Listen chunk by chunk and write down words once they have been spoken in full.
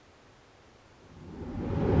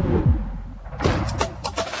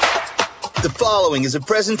following is a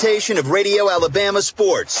presentation of Radio Alabama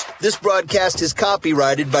Sports. This broadcast is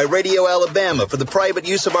copyrighted by Radio Alabama for the private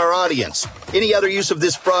use of our audience. Any other use of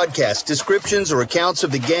this broadcast, descriptions, or accounts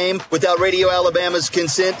of the game without Radio Alabama's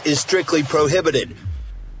consent is strictly prohibited.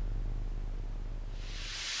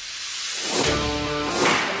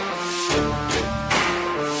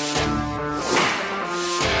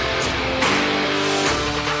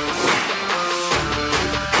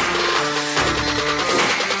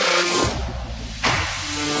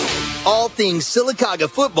 All things Sylacauga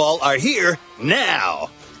football are here now.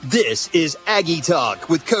 This is Aggie Talk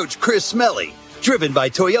with Coach Chris Smelley, driven by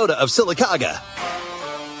Toyota of Sylacauga.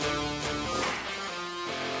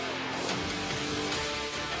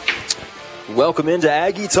 Welcome into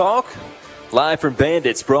Aggie Talk, live from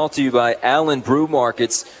Bandits, brought to you by Allen Brew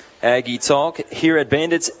Markets. Aggie Talk here at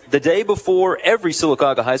Bandits the day before every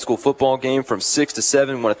Sylacauga High School football game from 6 to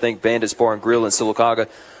 7. I want to thank Bandits Bar and Grill in Sylacauga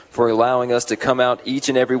for allowing us to come out each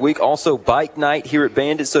and every week. Also, bike night here at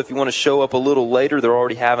Bandit, so if you want to show up a little later, they're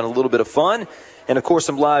already having a little bit of fun. And, of course,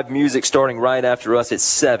 some live music starting right after us at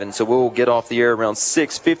 7, so we'll get off the air around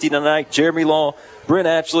 6:50 tonight. Jeremy Law, Brent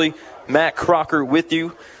Ashley, Matt Crocker with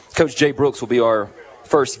you. Coach Jay Brooks will be our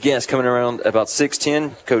first guest coming around about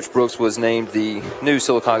 6:10. Coach Brooks was named the new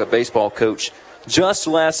Sylacauga baseball coach just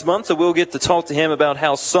last month, so we'll get to talk to him about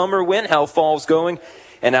how summer went, how fall's going,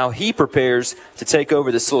 and how he prepares to take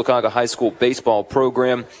over the Sylacauga High School baseball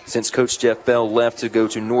program since Coach Jeff Bell left to go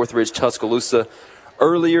to Northridge, Tuscaloosa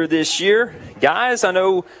earlier this year. Guys, I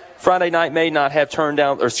know Friday night may not have turned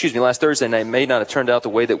out, last Thursday night may not have turned out the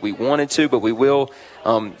way that we wanted to, but we will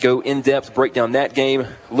go in-depth, break down that game,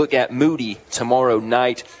 look at Moody tomorrow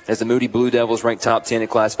night as the Moody Blue Devils, ranked top 10 in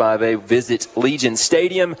Class 5A, visit Legion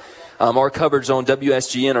Stadium. Our coverage on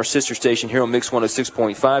WSGN, our sister station here on Mix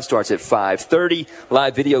 106.5, starts at 5:30.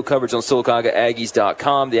 Live video coverage on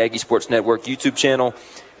SylacaugaAggies.com, the Aggie Sports Network YouTube channel,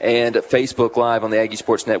 and Facebook Live on the Aggie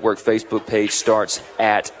Sports Network Facebook page starts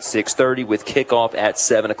at 6:30 with kickoff at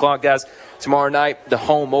 7 o'clock. Guys, tomorrow night, the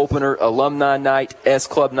home opener, alumni night,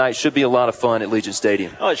 S-Club night, should be a lot of fun at Legion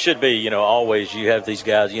Stadium. Oh, it should be. Always you have these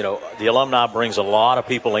guys, the alumni brings a lot of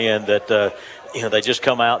people in that, they just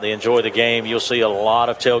come out, they enjoy the game. You'll see a lot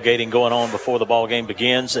of tailgating going on before the ball game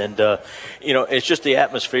begins. And, it's just the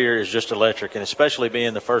atmosphere is just electric. And especially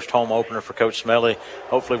being the first home opener for Coach Smelley,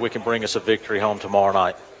 hopefully we can bring us a victory home tomorrow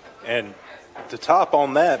night. And to top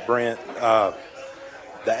on that, Brent, the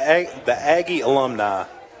Aggie alumni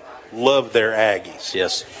love their Aggies.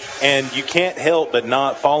 Yes. And you can't help but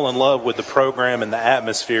not fall in love with the program and the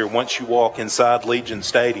atmosphere once you walk inside Legion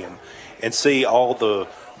Stadium and see all the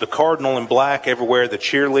cardinal and black everywhere, the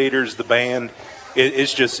cheerleaders, the band.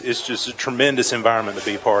 It's just a tremendous environment to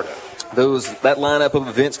be a part of. That lineup of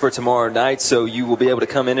events for tomorrow night, so you will be able to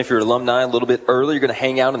come in if you're an alumni a little bit early. You're going to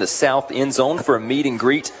hang out in the south end zone for a meet and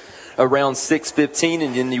greet around 6:15,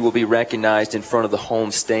 and then you will be recognized in front of the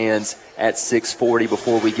home stands at 6:40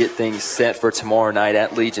 before we get things set for tomorrow night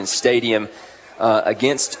at Legion Stadium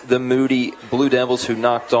against the Moody Blue Devils, who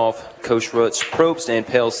knocked off Coach Rutz Probst and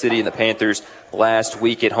Pell City and the Panthers last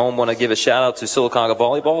week at home. Want to give a shout-out to Sylacauga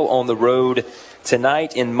Volleyball on the road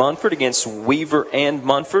tonight in Munford against Weaver and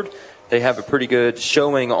Munford. They have a pretty good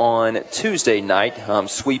showing on Tuesday night,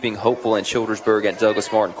 sweeping Hopeful and Childersburg at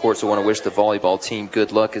Douglas Martin Court. So I want to wish the volleyball team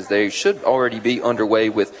good luck, as they should already be underway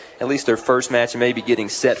with at least their first match and maybe getting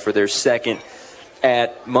set for their second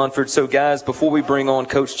at Munford. So, guys, before we bring on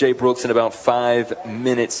Coach Jay Brooks in about 5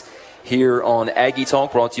 minutes here on Aggie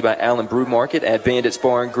Talk, brought to you by Allen Brew Market at Bandits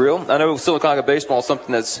Bar and Grill. I know Sylacauga baseball is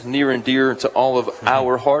something that's near and dear to all of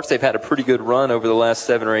our hearts. They've had a pretty good run over the last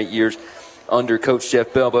 7 or 8 years under Coach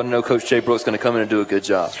Jeff Bell, but I know Coach Jay Brooks is going to come in and do a good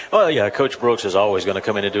job. Well, yeah, Coach Brooks is always going to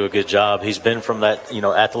come in and do a good job. He's been from that,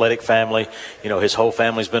 athletic family. His whole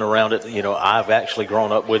family's been around it. I've actually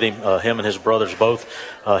grown up with him, him and his brothers both.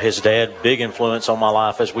 His dad, big influence on my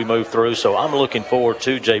life as we move through. So I'm looking forward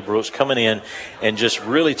to Jay Brooks coming in and just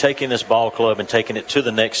really taking this ball club and taking it to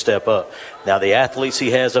the next step up. Now, the athletes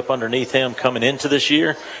he has up underneath him coming into this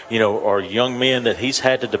year, are young men that he's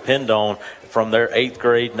had to depend on from their 8th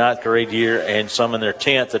grade, 9th grade year, and some in their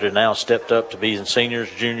 10th that are now stepped up to being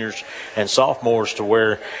seniors, juniors, and sophomores, to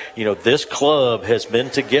where, this club has been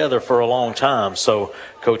together for a long time. So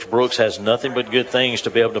Coach Brooks has nothing but good things to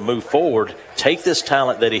be able to move forward, take this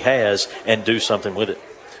talent that he has, and do something with it.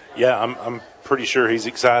 Yeah, I'm pretty sure he's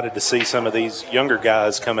excited to see some of these younger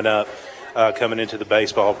guys coming up, coming into the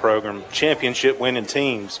baseball program. Championship winning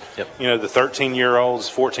teams. Yep. The 13-year-olds,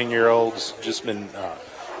 14-year-olds just been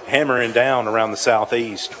hammering down around the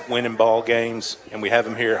southeast, winning ball games, and we have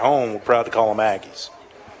them here at home. We're proud to call them Aggies.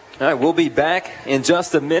 All right, we'll be back in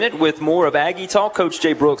just a minute with more of Aggie Talk. Coach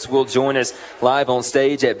Jay Brooks will join us live on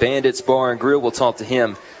stage at Bandits Bar and Grill. We'll talk to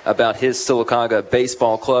him about his Sylacauga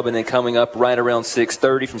Baseball Club. And then coming up right around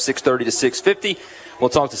 6:30, from 6:30 to 6:50,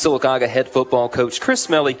 we'll talk to Sylacauga head football coach Chris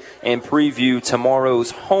Smelley and preview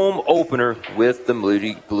tomorrow's home opener with the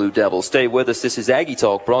Moody Blue Devils. Stay with us. This is Aggie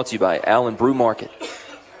Talk, brought to you by Allen Brew Market.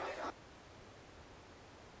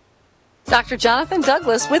 Dr. Jonathan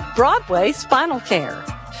Douglas with Broadway Spinal Care.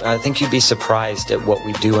 I think you'd be surprised at what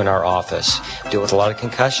we do in our office. We deal with a lot of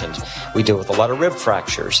concussions. We deal with a lot of rib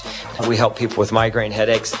fractures. We help people with migraine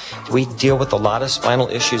headaches. We deal with a lot of spinal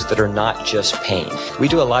issues that are not just pain. We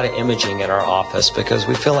do a lot of imaging in our office because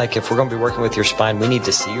we feel like if we're going to be working with your spine, we need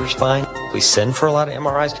to see your spine. We send for a lot of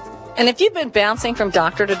MRIs. And if you've been bouncing from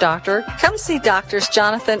doctor to doctor, come see Doctors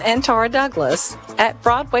Jonathan and Tara Douglas at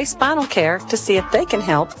Broadway Spinal Care to see if they can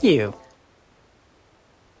help you.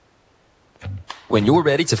 When you're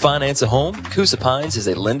ready to finance a home, Coosa Pines is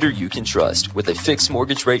a lender you can trust. With a fixed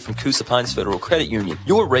mortgage rate from Coosa Pines Federal Credit Union,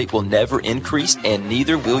 your rate will never increase and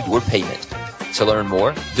neither will your payment. To learn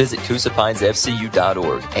more, visit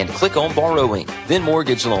CoosaPinesFCU.org and click on Borrowing, then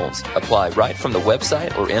Mortgage Loans. Apply right from the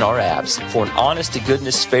website or in our apps for an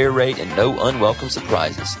honest-to-goodness fair rate and no unwelcome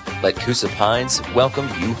surprises. Let Coosa Pines welcome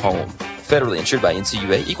you home. Federally insured by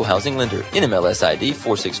NCUA Equal Housing Lender. NMLS ID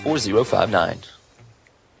 464059.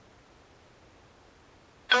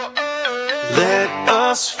 Let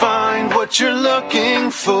us find what you're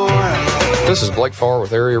looking for. This is Blake Farr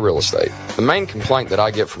with Area Real Estate. The main complaint that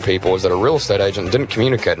I get from people is that a real estate agent didn't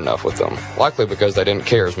communicate enough with them, likely because they didn't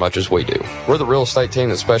care as much as we do. We're the real estate team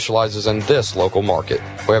that specializes in this local market.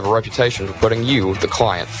 We have a reputation for putting you, the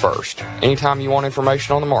client, first. Anytime you want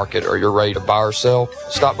information on the market or you're ready to buy or sell,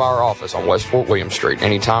 stop by our office on West Fort William Street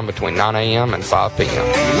anytime between 9 a.m. and 5 p.m.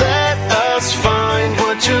 Let us find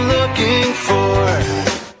what you're looking for.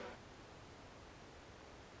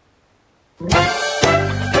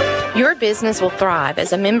 Your business will thrive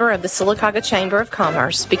as a member of the Sylacauga Chamber of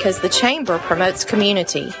Commerce because the Chamber promotes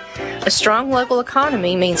community. A strong local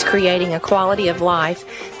economy means creating a quality of life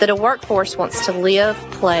that a workforce wants to live,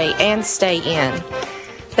 play, and stay in.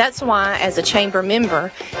 That's why, as a Chamber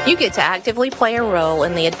member, you get to actively play a role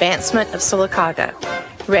in the advancement of Sylacauga.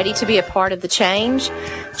 Ready to be a part of the change?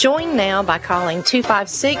 Join now by calling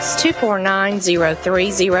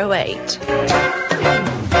 256-249-0308.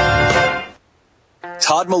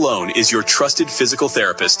 Todd Malone is your trusted physical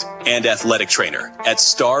therapist and athletic trainer at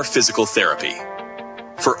Star Physical Therapy.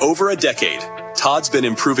 For over a decade, Todd's been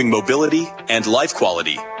improving mobility and life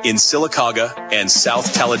quality in Sylacauga and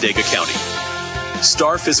South Talladega County.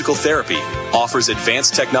 Star Physical Therapy offers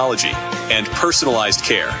advanced technology and personalized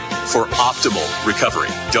care for optimal recovery.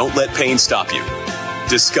 Don't let pain stop you.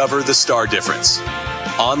 Discover the Star difference.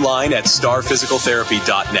 Online at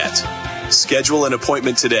starphysicaltherapy.net. Schedule an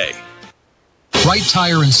appointment today. Right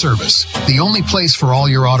Tire and Service, the only place for all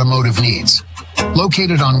your automotive needs.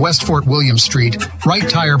 Located on West Fort William Street, Right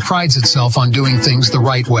Tire prides itself on doing things the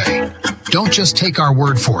right way. Don't just take our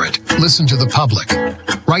word for it. Listen to the public.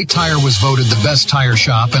 Right Tire was voted the best tire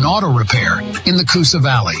shop and auto repair in the Coosa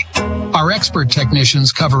Valley. Our expert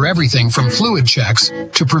technicians cover everything from fluid checks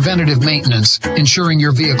to preventative maintenance, ensuring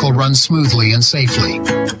your vehicle runs smoothly and safely.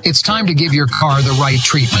 It's time to give your car the right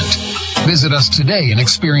treatment. Visit us today and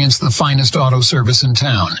experience the finest auto service in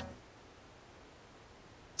town.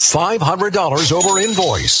 $500 over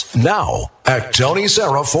invoice now at Tony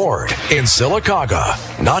Serra Ford in Sylacauga.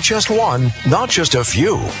 Not just one, not just a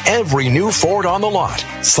few. Every new Ford on the lot.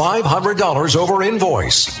 $500 over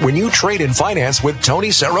invoice when you trade in finance with Tony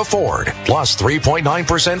Serra Ford. Plus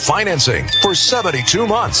 3.9% financing for 72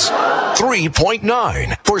 months.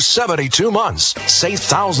 3.9 for 72 months. Save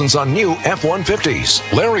thousands on new F-150s,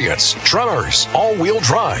 Lariats, Tremors, all-wheel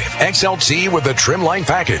drive, XLT with the Trimline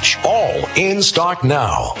package. All in stock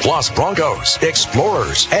now. Plus Broncos,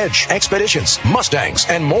 Explorers, Edge, Expeditions, Mustangs,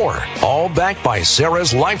 and more. All backed by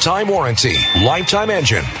Sarah's lifetime warranty, lifetime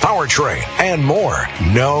engine, powertrain, and more.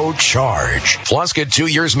 No charge. Plus get 2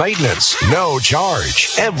 years maintenance. No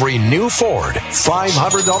charge. Every new Ford,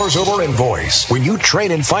 $500 over invoice when you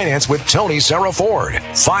trade in finance with Tony Serra Ford.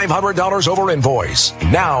 $500 over invoice.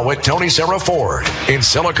 Now at Tony Serra Ford in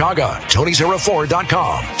Sylacauga.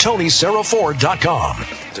 TonySerraFord.com. TonySerraFord.com.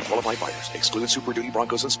 To qualified buyers, exclude Super Duty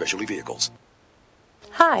Broncos and specialty vehicles.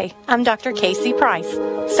 Hi, I'm Dr. Casey Price.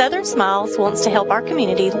 Southern Smiles wants to help our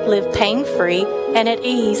community live pain-free and at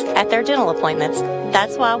ease at their dental appointments.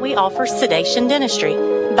 That's why we offer sedation dentistry.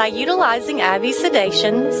 By utilizing IV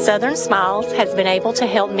sedation, Southern Smiles has been able to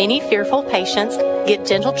help many fearful patients get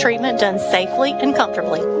dental treatment done safely and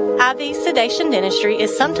comfortably. IV sedation dentistry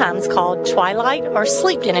is sometimes called twilight or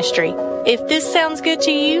sleep dentistry. If this sounds good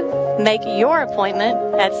to you, make your appointment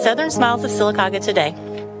at Southern Smiles of Sylacauga today.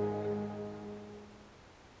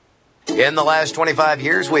 In the last 25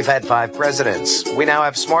 years, we've had 5 presidents. We now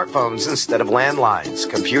have smartphones instead of landlines.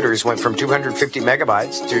 Computers went from 250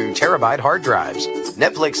 megabytes to terabyte hard drives.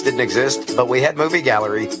 Netflix didn't exist, but we had Movie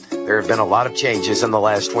Gallery. There have been a lot of changes in the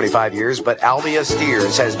last 25 years, but Albia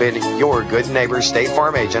Steers has been your good neighbor State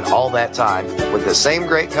Farm agent all that time with the same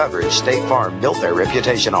great coverage State Farm built their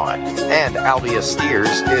reputation on. And Albia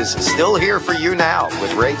Steers is still here for you now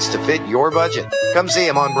with rates to fit your budget. Come see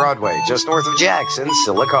him on Broadway, just north of Jackson,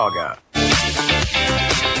 Sylacauga.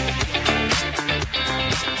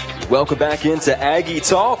 Welcome back into Aggie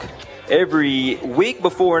Talk. Every week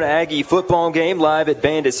before an Aggie football game, live at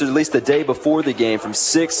Bandits, or at least the day before the game, from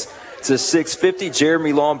 6 to 6:50.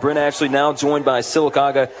 Jeremy Law and Brent Ashley now joined by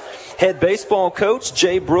Sylacauga head baseball coach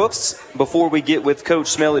Jay Brooks. Before we get with Coach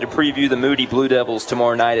Smelley to preview the Moody Blue Devils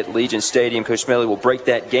tomorrow night at Legion Stadium, Coach Smelley will break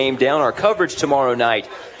that game down. Our coverage tomorrow night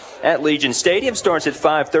at Legion Stadium starts at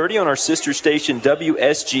 5:30 on our sister station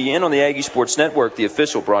WSGN on the Aggie Sports Network, the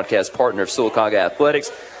official broadcast partner of Sylacauga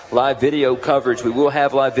Athletics. Live video coverage. We will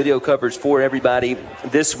have live video coverage for everybody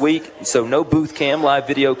this week, so no booth cam. Live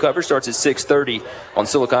video coverage starts at 6:30 on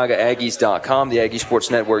SylacaugaAggies.com, the Aggie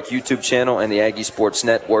Sports Network YouTube channel, and the Aggie Sports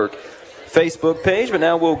Network Facebook page. But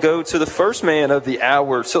now we'll go to the first man of the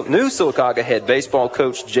hour, new Sylacauga head baseball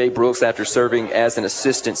coach Jay Brooks, after serving as an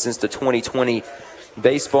assistant since the 2020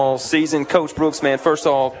 baseball season. Coach Brooks, man, first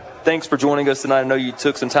of all, thanks for joining us tonight. I know you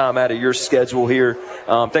took some time out of your schedule here.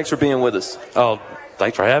 Thanks for being with us. Oh,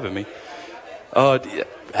 thanks for having me.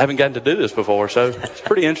 Haven't gotten to do this before, so it's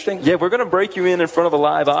pretty interesting. Yeah, we're going to break you in front of a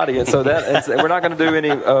live audience, so that we're not going to do any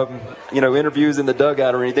interviews in the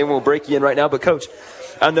dugout or anything. We'll break you in right now. But Coach,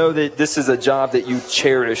 I know that this is a job that you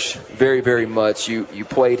cherish very, very much. You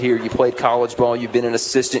played here. You played college ball. You've been an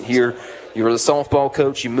assistant here. You were the softball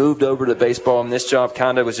coach. You moved over to baseball, and this job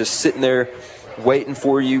kind of was just sitting there waiting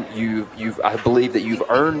for you. I believe that you've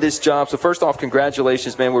earned this job. So first off,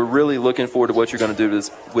 congratulations, man. We're really looking forward to what you're going to do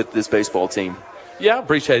with this baseball team. Yeah, I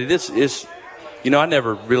appreciate it. This is, I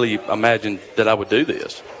never really imagined that I would do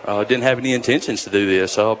this. Didn't have any intentions to do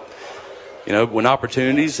this. When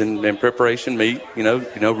opportunities and preparation meet,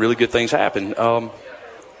 really good things happen.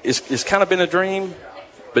 It's kind of been a dream,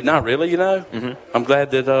 but not really, Mm-hmm. I'm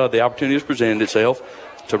glad that the opportunity has presented itself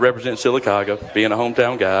to represent Sylacauga, being a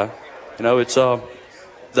hometown guy. It's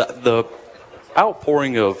the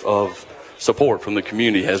outpouring of support from the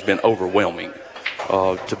community has been overwhelming.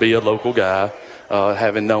 To be a local guy,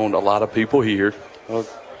 having known a lot of people here, we're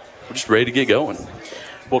just ready to get going.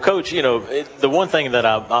 Well, Coach, the one thing that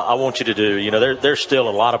I want you to do, there's still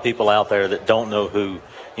a lot of people out there that don't know who,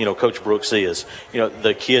 Coach Brooks is.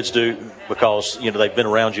 The kids do because, they've been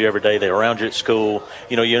around you every day. They're around you at school.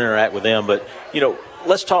 You interact with them. But,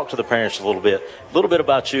 let's talk to the parents a little bit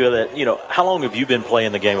about you. That how long have you been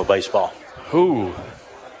playing the game of baseball?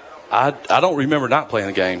 I don't remember not playing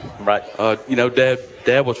the game. Right.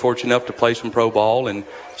 Dad was fortunate enough to play some pro ball, and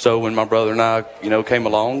so when my brother and I, came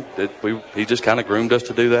along, he just kind of groomed us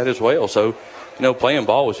to do that as well. So, playing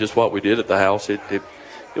ball was just what we did at the house. It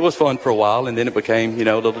was fun for a while, and then it became,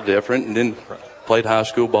 a little different, and then played high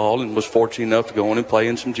school ball and was fortunate enough to go on and play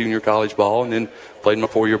in some junior college ball, and then played my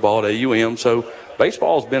 4-year ball at AUM. So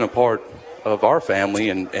baseball's been a part of our family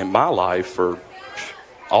and my life for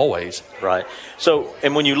always. Right. So,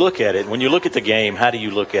 and when you look at the game, how do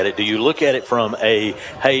you look at it? Do you look at it from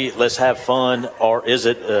hey, let's have fun, or is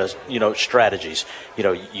it, strategies?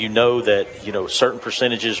 That, certain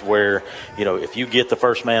percentages where, if you get the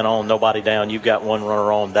first man on, nobody down, you've got one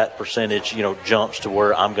runner on, that percentage, jumps to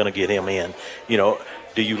where I'm going to get him in.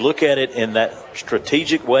 Do you look at it in that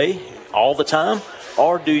strategic way all the time?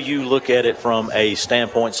 Or do you look at it from a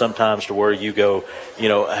standpoint sometimes to where you go,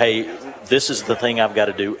 hey, this is the thing I've got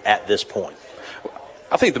to do at this point?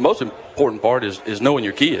 I think the most important part is knowing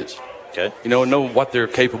your kids. Okay. Knowing what they're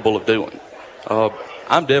capable of doing.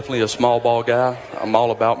 I'm definitely a small ball guy. I'm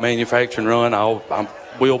all about manufacturing run.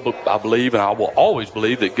 I believe, and I will always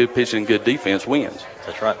believe that good pitching and good defense wins.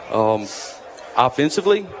 That's right.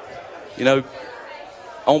 Offensively,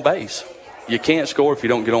 on base, you can't score if you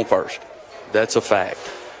don't get on first. That's a fact.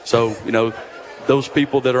 So, those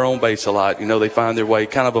people that are on base a lot, they find their way,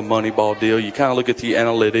 kind of a money ball deal. You kind of look at the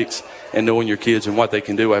analytics and knowing your kids and what they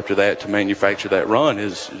can do after that to manufacture that run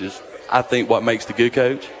is I think, what makes the good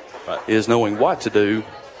coach. Right. Is knowing what to do,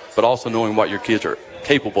 but also knowing what your kids are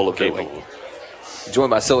capable of doing.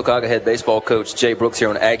 Joined by Sylacauga head baseball coach Jay Brooks here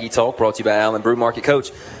on Aggie Talk, brought to you by Allen Brew Market.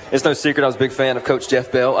 Coach, it's no secret I was a big fan of Coach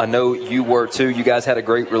Jeff Bell. I know you were too. You guys had a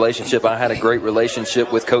great relationship. I had a great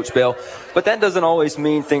relationship with Coach Bell. But that doesn't always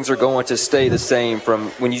mean things are going to stay the same from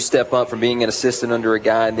when you step up from being an assistant under a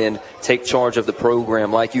guy and then take charge of the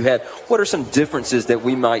program like you had. What are some differences that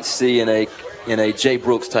we might see in a Jay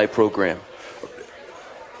Brooks type program?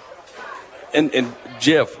 And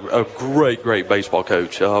Jeff, a great baseball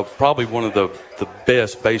coach, probably one of the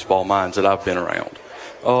best baseball minds that I've been around.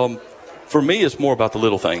 For me, it's more about the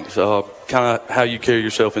little things, kind of how you carry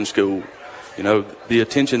yourself in school, the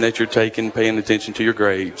attention that you're taking, paying attention to your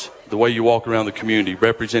grades, the way you walk around the community,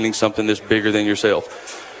 representing something that's bigger than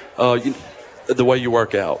yourself, the way you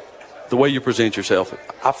work out, the way you present yourself.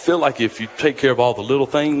 I feel like if you take care of all the little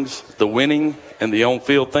things, the winning and the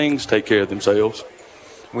on-field things take care of themselves.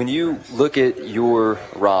 When you look at your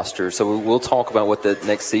roster, so we'll talk about what the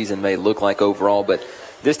next season may look like overall, but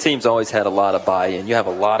this team's always had a lot of buy-in. You have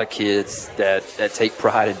a lot of kids that take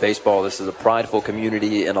pride in baseball. This is a prideful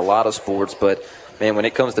community in a lot of sports, but, man, when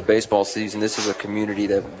it comes to baseball season, this is a community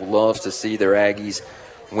that loves to see their Aggies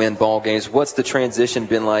win ball games. What's the transition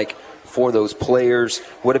been like for those players?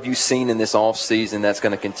 What have you seen in this offseason that's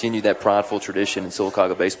going to continue that prideful tradition in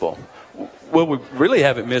Sylacauga baseball? Well, we really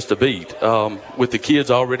haven't missed a beat. With the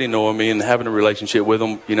kids already knowing me and having a relationship with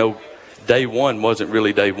them, day one wasn't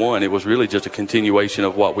really day one. It was really just a continuation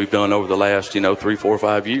of what we've done over the last, 3, 4,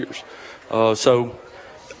 5 years. So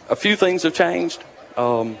a few things have changed.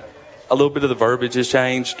 A little bit of the verbiage has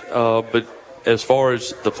changed. But as far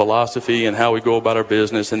as the philosophy and how we go about our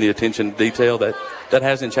business and the attention to detail, that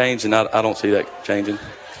hasn't changed, and I don't see that changing.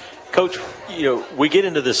 Coach, we get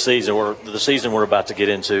into this season, or the season we're about to get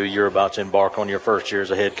into, you're about to embark on your first year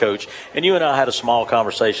as a head coach, and you and I had a small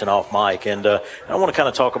conversation off mic, and I want to kind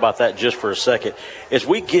of talk about that just for a second. As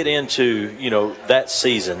we get into, that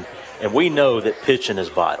season, and we know that pitching is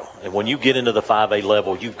vital, and when you get into the 5A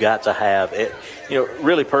level, you've got to have it.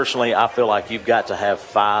 Really personally, I feel like you've got to have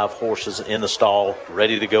 5 horses in the stall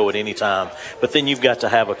ready to go at any time, but then you've got to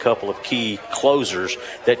have a couple of key closers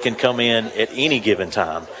that can come in at any given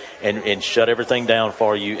time and shut everything down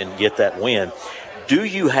for you and get that win. Do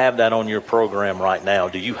you have that on your program right now?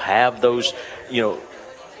 Do you have those,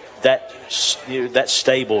 that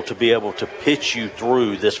stable to be able to pitch you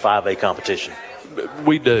through this 5A competition?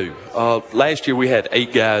 We do. Last year we had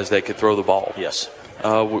 8 guys that could throw the ball. Yes.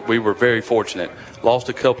 We were very fortunate. Lost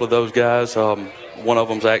a couple of those guys. One of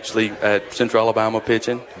them's actually at Central Alabama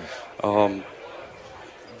pitching.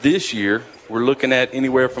 This year we're looking at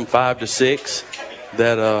anywhere from 5 to 6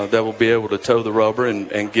 that will be able to toe the rubber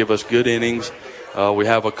and give us good innings. We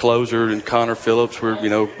have a closer in Connor Phillips. We're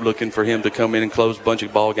looking for him to come in and close a bunch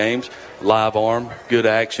of ball games. Live arm, good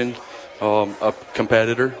action. A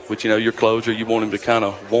competitor, which your closer, you want him to kind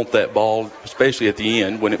of want that ball, especially at the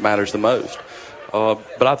end when it matters the most.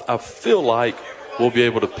 But I feel like we'll be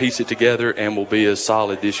able to piece it together and we'll be as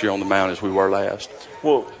solid this year on the mound as we were last.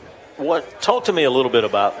 Well, talk to me a little bit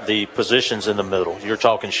about the positions in the middle. You're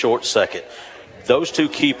talking short, second. Those 2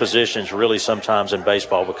 key positions really sometimes in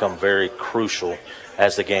baseball become very crucial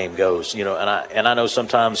as the game goes, and I know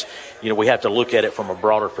sometimes, we have to look at it from a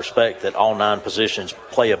broader perspective that all 9 positions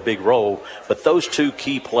play a big role, but those 2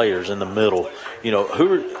 key players in the middle,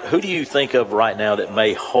 who do you think of right now that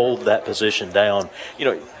may hold that position down?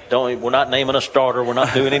 We're not naming a starter, we're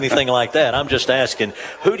not doing anything like that. I'm just asking,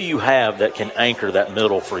 who do you have that can anchor that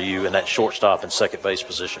middle for you in that shortstop and second base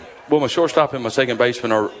position? Well, my shortstop and my second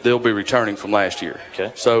baseman they'll be returning from last year.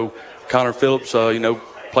 Okay. So Connor Phillips,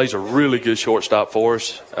 plays a really good shortstop for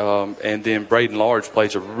us, and then Braden Large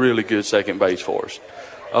plays a really good second base for us.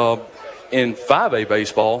 In 5A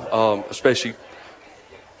baseball, especially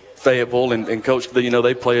Fayetteville and Coach,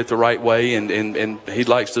 they play it the right way, and he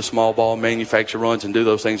likes the small ball, manufacture runs, and do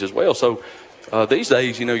those things as well. So these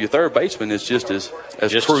days, your third baseman is just as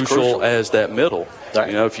crucial as that middle.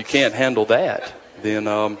 Right. If you can't handle that, then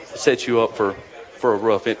it sets you up for a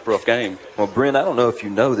rough game. Well, Brent, I don't know if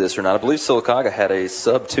you know this or not. I believe Sylacauga had a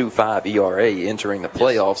sub-2.5 ERA entering the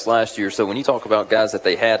playoffs last year. So when you talk about guys that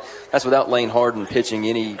they had, that's without Lane Harden pitching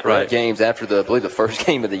any games after I believe the first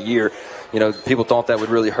game of the year. People thought that would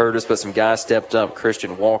really hurt us, but some guys stepped up.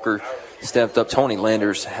 Christian Walker stepped up. Tony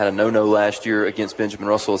Landers had a no-no last year against Benjamin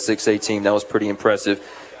Russell, a 6A team. That was pretty impressive.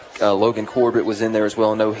 Logan Corbett was in there as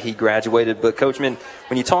well. I know he graduated. But, Coach, when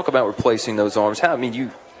you talk about replacing those arms,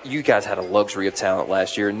 you guys had a luxury of talent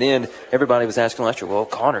last year, and then everybody was asking last year, well,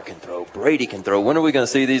 Connor can throw, Brady can throw. When are we going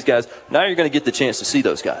to see these guys? Now you're going to get the chance to see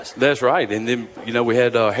those guys. That's right. And then, we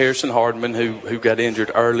had Harrison Hardman who got injured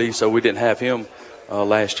early, so we didn't have him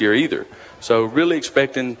last year either. So really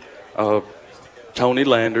expecting Tony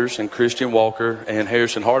Landers and Christian Walker and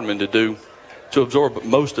Harrison Hardman to absorb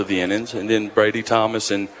most of the innings, and then Brady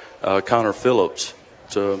Thomas and Connor Phillips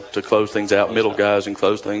to close things out, middle guys, and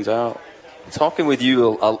close things out. Talking with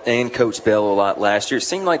you and Coach Bell a lot last year, it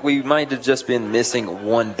seemed like we might have just been missing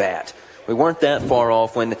one bat. We weren't that far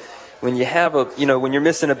off. When you have when you're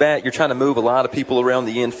missing a bat, you're trying to move a lot of people around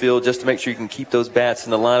the infield just to make sure you can keep those bats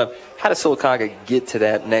in the lineup. How does Sylacauga get to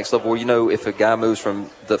that next level where, if a guy moves from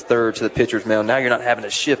the third to the pitcher's mound, now you're not having to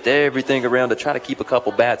shift everything around to try to keep a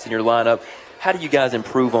couple bats in your lineup? How do you guys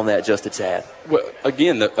improve on that just a tad? Well,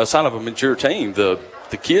 again, a sign of a mature team. The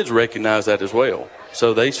kids recognize that as well.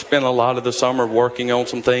 So they spent a lot of the summer working on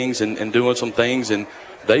some things and doing some things, and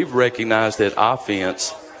they've recognized that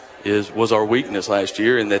offense was our weakness last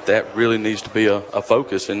year, and that really needs to be a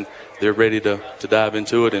focus, and they're ready to dive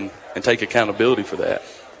into it and take accountability for that.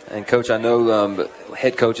 And, Coach, I know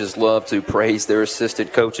head coaches love to praise their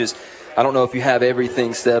assistant coaches. I don't know if you have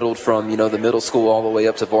everything settled from, the middle school all the way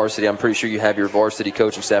up to varsity. I'm pretty sure you have your varsity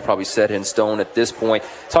coaching staff probably set in stone at this point.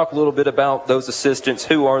 Talk a little bit about those assistants.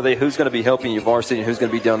 Who are they? Who's going to be helping you varsity, and who's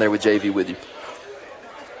going to be down there with JV with you?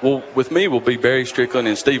 Well, with me will be Barry Strickland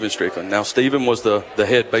and Steven Strickland. Now, Steven was the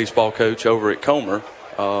head baseball coach over at Comer,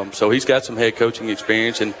 so he's got some head coaching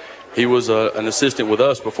experience, and he was an assistant with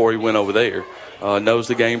us before he went over there. Knows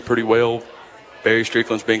the game pretty well. Barry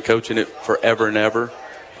Strickland's been coaching it forever and ever.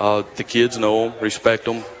 The kids know him, respect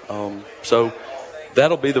him. So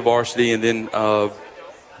that'll be the varsity, and then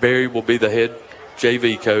Barry will be the head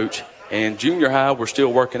JV coach. And junior high, we're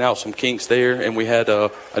still working out some kinks there, and we had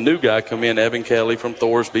a new guy come in, Evan Kelly from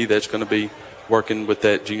Thorsby, that's going to be working with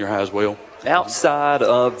that junior high as well. Outside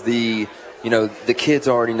of the kids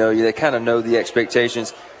already know you, they kind of know the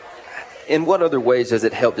expectations. In what other ways does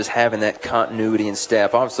it help just having that continuity in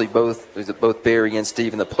staff? Obviously, both Barry and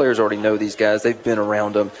Steve and the players already know these guys. They've been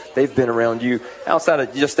around them. They've been around you. Outside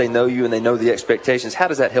of just they know you and they know the expectations, how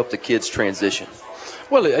does that help the kids transition?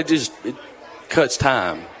 Well, it cuts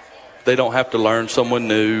time. They don't have to learn someone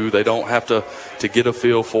new. They don't have to get a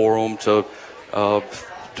feel for them to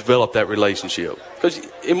develop that relationship. Because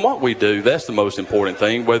in what we do, that's the most important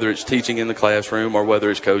thing, whether it's teaching in the classroom or whether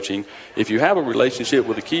it's coaching. If you have a relationship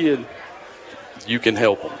with a kid, you can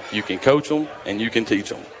help them. You can coach them, and you can teach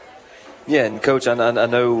them. Yeah, and Coach, I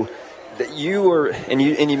know that you are, and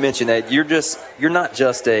you mentioned that you're not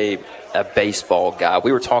just a baseball guy.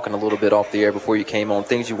 We were talking a little bit off the air before you came on,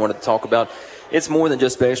 things you wanted to talk about. It's more than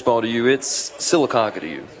just baseball to you. It's Sylacauga to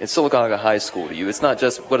you. It's Sylacauga High School to you. It's not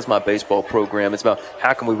just what is my baseball program. It's about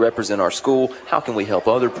how can we represent our school? How can we help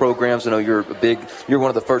other programs? I know you're one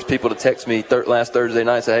of the first people to text me last Thursday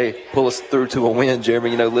night and say, hey, pull us through to a win,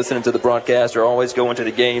 Jeremy. Listening to the broadcast or always going to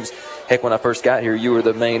the games. Heck, when I first got here, you were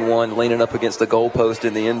the main one leaning up against the goalpost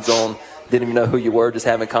in the end zone. Didn't even know who you were, just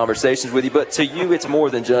having conversations with you. But to you, it's more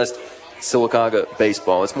than just Sylacauga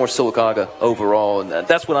baseball. It's more Sylacauga overall, and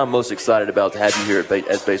that's what I'm most excited about, to have you here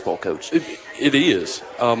as baseball coach. It is.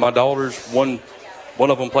 My daughters, one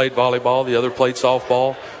of them played volleyball, the other played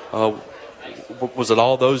softball. Was at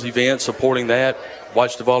all those events, supporting that.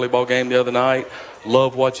 Watched the volleyball game the other night.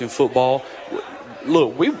 Love watching football.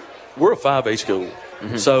 Look, we're a 5A school,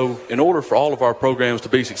 so in order for all of our programs to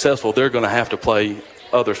be successful, they're going to have to play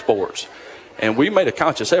other sports. And we made a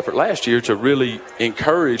conscious effort last year to really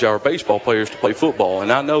encourage our baseball players to play football.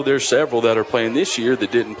 And I know there's several that are playing this year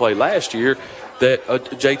that didn't play last year. That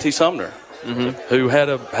JT Sumner, who had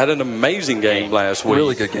an amazing game last week.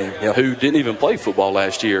 Really good game. Yep. Who didn't even play football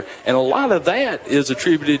last year. And a lot of that is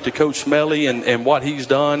attributed to Coach Smelley and what he's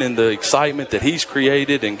done and the excitement that he's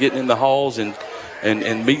created and getting in the halls and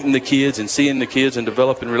meeting the kids and seeing the kids and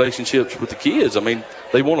developing relationships with the kids. I mean,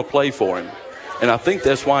 they want to play for him. And I think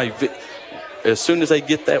that's why as soon as they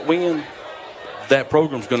get that win, that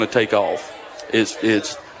program's going to take off. It's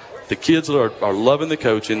the kids are loving the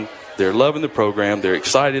coaching, they're loving the program, they're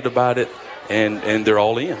excited about it, and they're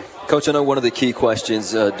all in. Coach, I know one of the key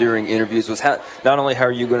questions during interviews was not only how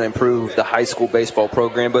are you going to improve the high school baseball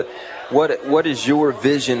program, but what is your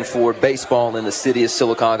vision for baseball in the city of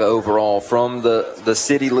Sylacauga overall, from the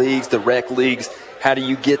city leagues, the rec leagues? How do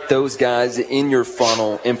you get those guys in your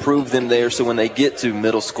funnel, improve them there so when they get to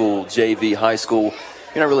middle school, JV, high school,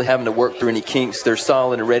 you're not really having to work through any kinks. They're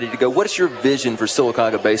solid and ready to go. What is your vision for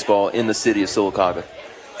Sylacauga baseball in the city of Sylacauga?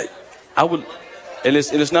 I would, and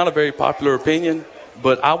it's not a very popular opinion,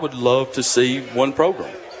 but I would love to see one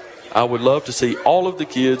program. I would love to see all of the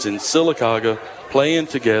kids in Sylacauga playing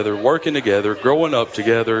together, working together, growing up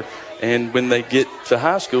together, and when they get to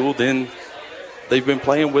high school, then they've been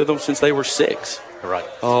playing with them since they were 6. Right.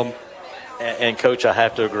 And Coach, I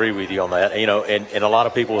have to agree with you on that. You know, and a lot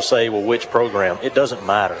of people will say, well, which program? It doesn't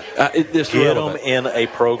matter. Get them in a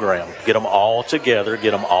program. Get them all together.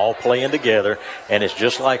 Get them all playing together. And it's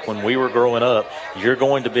just like when we were growing up, you're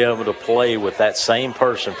going to be able to play with that same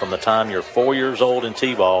person from the time you're 4 years old in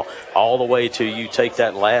T-ball all the way to you take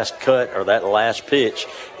that last cut or that last pitch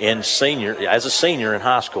as a senior in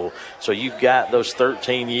high school. So you've got those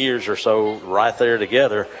 13 years or so right there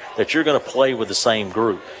together that you're going to play with the same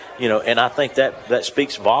group. You know, and I think that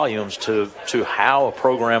speaks volumes to how a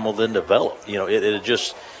program will then develop. You know, it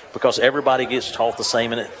just because everybody gets taught the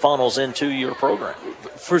same and it funnels into your program.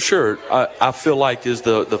 For sure. I feel like as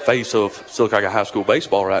the face of Sylacauga High School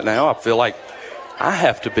baseball right now, I feel like I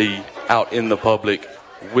have to be out in the public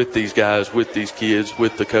with these guys, with these kids,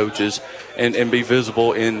 with the coaches, and be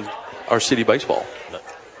visible in our city baseball.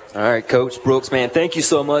 All right, Coach Brooks, man, thank you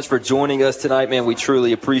so much for joining us tonight, man. We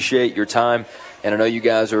truly appreciate your time. And I know you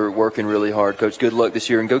guys are working really hard. Coach, good luck this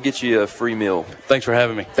year, and go get you a free meal. Thanks for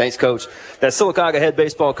having me. Thanks, Coach. That's Sylacauga head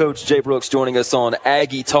baseball coach Jay Brooks joining us on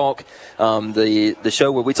Aggie Talk, the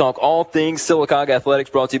show where we talk all things Sylacauga athletics,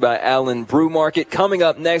 brought to you by Allen Brew Market. Coming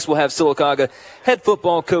up next, we'll have Sylacauga head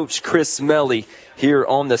football coach Chris Smelley here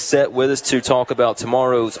on the set with us to talk about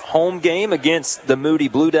tomorrow's home game against the Moody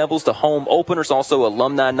Blue Devils, the home openers, also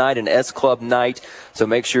alumni night and S Club night. So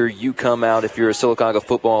make sure you come out if you're a Sylacauga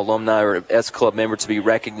football alumni or S Club member to be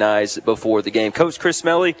recognized before the game. Coach Chris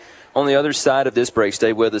Smelley on the other side of this break.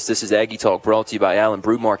 Stay with us. This is Aggie Talk, brought to you by Allen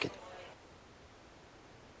Brew Market.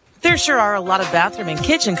 There sure are a lot of bathroom and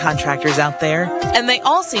kitchen contractors out there, and they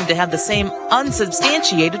all seem to have the same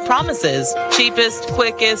unsubstantiated promises. Cheapest,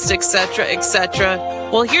 quickest, etc., etc.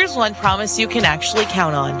 Well, here's one promise you can actually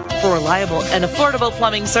count on. For reliable and affordable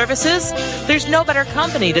plumbing services, there's no better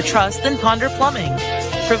company to trust than Ponder Plumbing.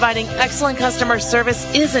 Providing excellent customer service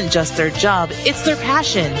isn't just their job, it's their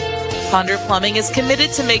passion. Ponder Plumbing is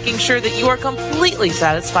committed to making sure that you are completely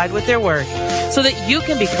satisfied with their work so that you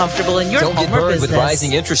can be comfortable in your home or business. Don't get burned with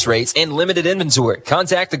rising interest rates and limited inventory.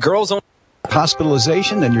 Contact the girls on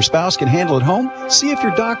hospitalization and your spouse can handle at home? See if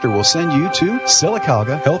your doctor will send you to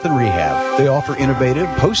Sylacauga Health and Rehab. They offer innovative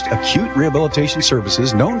post-acute rehabilitation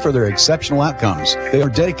services known for their exceptional outcomes. Their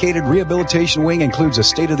dedicated rehabilitation wing includes a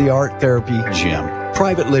state-of-the-art therapy gym,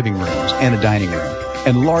 private living rooms, and a dining room,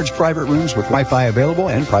 and large private rooms with Wi-Fi available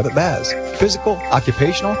and private baths. Physical,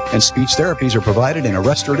 occupational, and speech therapies are provided in a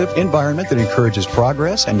restorative environment that encourages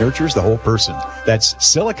progress and nurtures the whole person. That's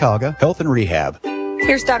Sylacauga Health and Rehab.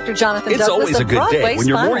 Here's Dr. Jonathan It's Douglas always a of good day Broadway when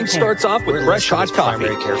your Spinal morning Care. starts off with fresh hot coffee,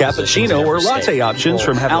 cappuccino, or latte options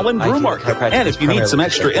from Allen Brew Market. And if you need some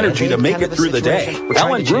extra energy to make it through the day,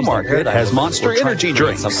 Allen Brew Market has Monster Energy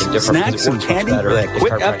drinks, snacks, and candy for that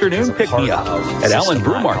quick afternoon pick-me-up. At Allen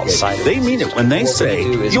Brew Market, they mean it when they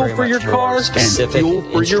say fuel for your car and fuel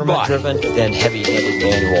for your body. Then heavy-handed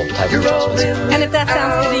manual type adjustments. And if that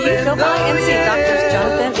sounds good to you, go by and see Doctors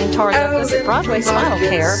Jonathan and Tara Douglas at Broadway Spinal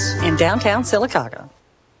Care in downtown Sylacauga.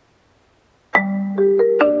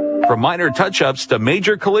 From minor touch-ups to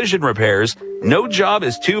major collision repairs, no job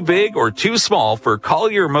is too big or too small for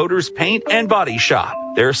Collier Motors Paint and Body Shop.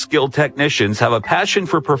 Their skilled technicians have a passion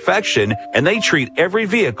for perfection, and they treat every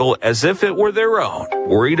vehicle as if it were their own.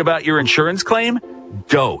 Worried about your insurance claim?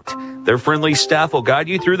 Don't. Their friendly staff will guide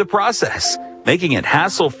you through the process, making it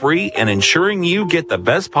hassle-free and ensuring you get the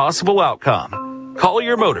best possible outcome.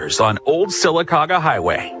 Collier Motors on Old Sylacauga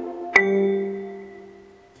Highway.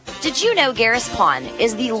 Did you know Garris Pawn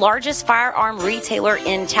is the largest firearm retailer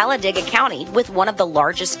in Talladega County with one of the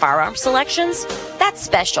largest firearm selections? That's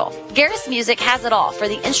special. Garris Music has it all for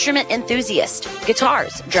the instrument enthusiast.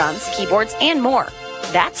 Guitars, drums, keyboards, and more.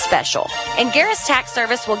 That's special. And Garris Tax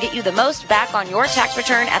Service will get you the most back on your tax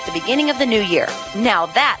return at the beginning of the new year. Now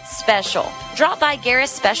that's special. Drop by Garris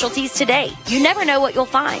Specialties today. You never know what you'll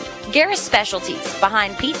find. Garris Specialties,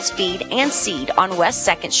 behind Pete's Feed and Seed on West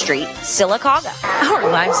 2nd Street, Sylacauga.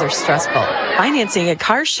 Our lives are stressful. Financing a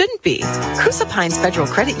car shouldn't be. Coosa Pines Federal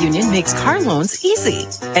Credit Union makes car loans easy.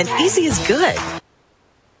 And easy is good.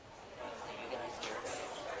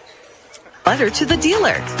 Letter to the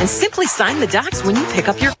dealer and simply sign the docs when you pick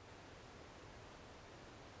up your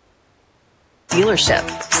dealership.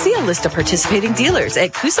 See a list of participating dealers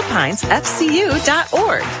at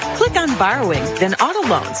CoosaPinesFCU.org. Click on borrowing, then auto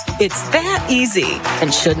loans. It's that easy.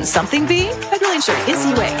 And shouldn't something be? Federally insured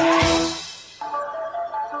easy way.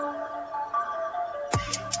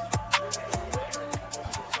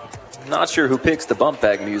 Not sure who picks the bump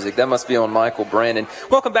bag music. That must be on Michael Brandon.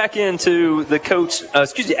 Welcome back into the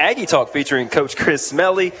Aggie Talk featuring Coach Chris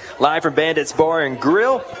Smelley, live from Bandits Bar and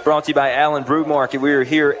Grill, brought to you by Allen Brew Market. We are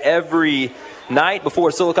here every night before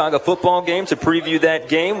a Sylacauga football game to preview that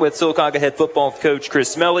game with Sylacauga head football coach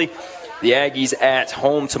Chris Smelley. The Aggies at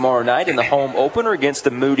home tomorrow night in the home opener against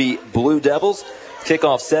the Moody Blue Devils.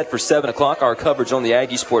 Kickoff set for 7 o'clock. Our coverage on the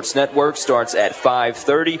Aggie Sports Network starts at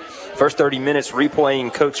 5:30. First 30 minutes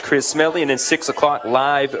replaying Coach Chris Smelley, and then 6 o'clock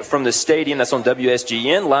live from the stadium. That's on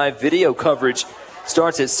WSGN. Live video coverage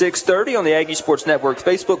starts at 6:30 on the Aggie Sports Network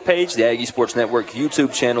Facebook page, the Aggie Sports Network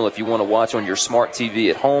YouTube channel if you want to watch on your smart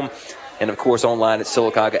TV at home, and, of course, online at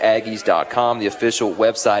SylacaugaAggies.com, the official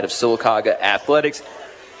website of Sylacauga Athletics.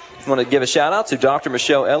 I want to give a shout-out to Dr.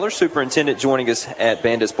 Michelle Eller, superintendent, joining us at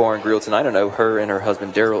Bandits Bar and Grill tonight. I know her and her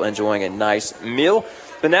husband Daryl enjoying a nice meal.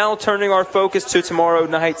 But now turning our focus to tomorrow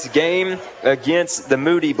night's game against the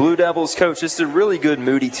Moody Blue Devils. Coach, this is a really good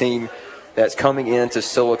Moody team that's coming into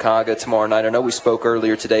Sylacauga tomorrow night. I know we spoke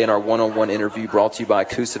earlier today in our one-on-one interview brought to you by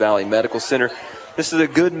Coosa Valley Medical Center. This is a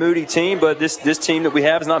good Moody team, but this team that we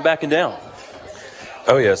have is not backing down.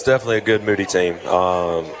 Oh, yeah, it's definitely a good Moody team.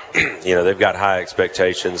 They've got high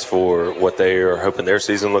expectations for what they are hoping their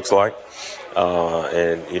season looks like.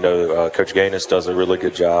 Coach Gaines does a really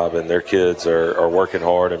good job, and their kids are working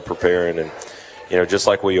hard and preparing, and, just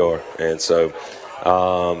like we are. And so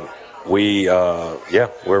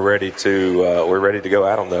we're ready to go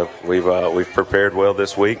at them, though. We've prepared well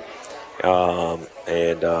this week. The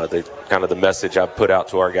message I've put out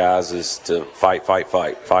to our guys is to fight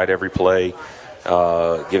every play.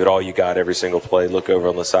 Give it all you got every single play. Look over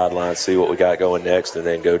on the sideline, see what we got going next, and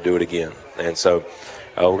then go do it again. And so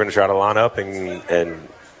we're going to try to line up and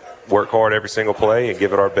work hard every single play and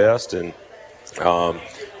give it our best. And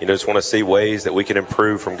just want to see ways that we can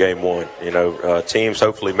improve from game one. Teams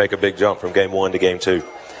hopefully make a big jump from game one to game two,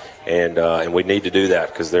 and we need to do that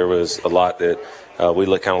because there was a lot that we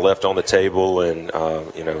kind of left on the table and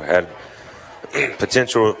had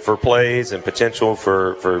potential for plays and potential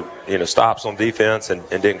for stops on defense and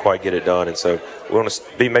didn't quite get it done. And so we want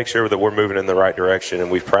to make sure that we're moving in the right direction, and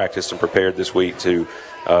we've practiced and prepared this week to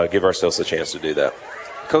give ourselves a chance to do that.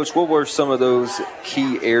 Coach, what were some of those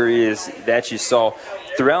key areas that you saw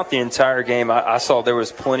throughout the entire game? I saw there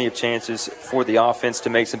was plenty of chances for the offense to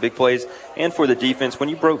make some big plays and for the defense. When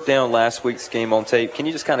you broke down last week's game on tape, can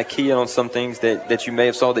you just kind of key in on some things that you may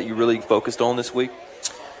have saw that you really focused on this week?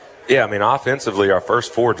 Yeah, offensively, our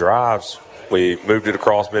first 4 drives, we moved it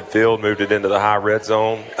across midfield, moved it into the high red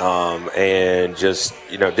zone, and just,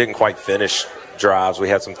 didn't quite finish drives. We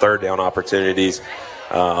had some third down opportunities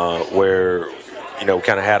where, we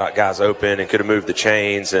kind of had our guys open and could have moved the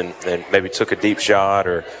chains and maybe took a deep shot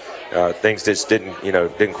or things just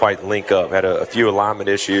didn't quite link up. Had a few alignment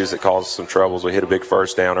issues that caused some troubles. We hit a big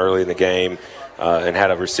first down early in the game and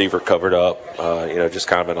had a receiver covered up, just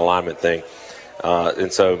kind of an alignment thing.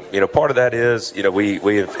 And so, part of that is,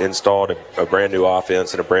 we have installed a brand new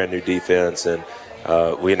offense and a brand new defense, and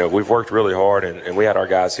we've worked really hard, and we had our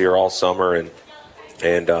guys here all summer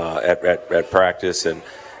and at practice, and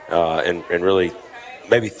really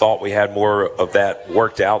maybe thought we had more of that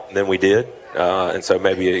worked out than we did, and so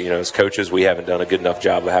maybe as coaches we haven't done a good enough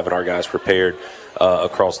job of having our guys prepared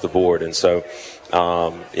across the board, and so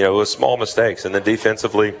it was small mistakes, and then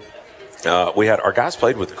defensively. Our guys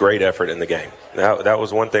played with great effort in the game. That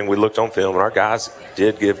was one thing we looked on film, and our guys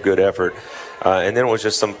did give good effort. And then it was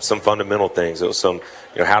just some fundamental things. It was some,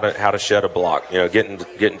 how to shed a block, getting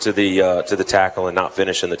to the tackle and not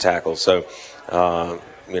finishing the tackle. So,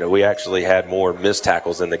 we actually had more missed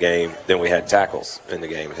tackles in the game than we had tackles in the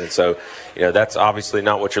game. And so, that's obviously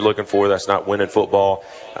not what you're looking for. That's not winning football.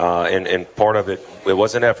 And part of it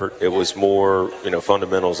wasn't effort. It was more,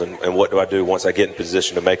 fundamentals and what do I do once I get in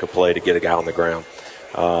position to make a play to get a guy on the ground.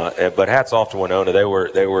 But hats off to Winona. They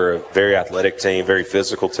were a very athletic team, very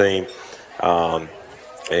physical team. And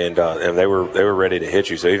they were ready to hit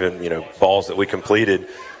you. So even, balls that we completed,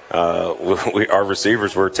 our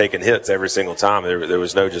receivers were taking hits every single time. There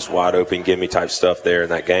was no just wide open, gimme type stuff there in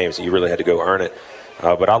that game. So you really had to go earn it.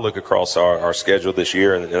 But I look across our schedule this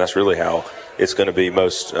year, and that's really how it's going to be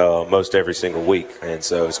most every single week. And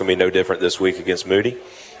so it's going to be no different this week against Moody.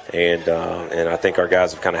 And I think our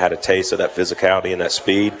guys have kind of had a taste of that physicality and that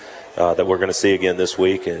speed that we're going to see again this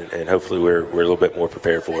week. And hopefully we're a little bit more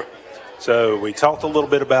prepared for it. So we talked a little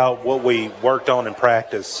bit about what we worked on in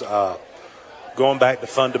practice. Going back to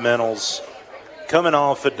fundamentals, coming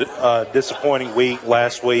off a disappointing week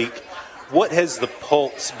last week, what has the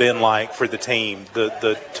pulse been like for the team,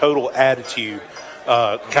 the total attitude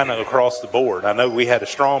kind of across the board? I know we had a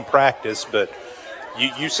strong practice, but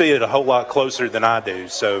you see it a whole lot closer than I do.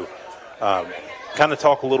 So kind of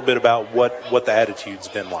talk a little bit about what the attitude's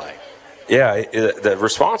been like. Yeah, the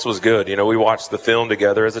response was good. We watched the film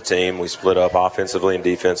together as a team. We split up offensively and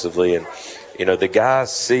defensively, and the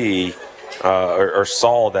guys see or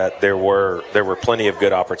saw that there were plenty of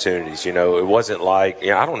good opportunities. It wasn't like,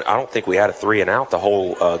 I don't think we had a 3 and out the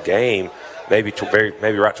whole game. Maybe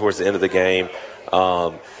right towards the end of the game.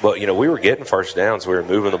 But we were getting first downs, we were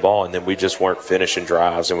moving the ball, and then we just weren't finishing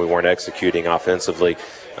drives, and we weren't executing offensively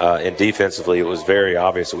and defensively. It was very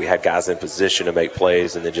obvious that we had guys in position to make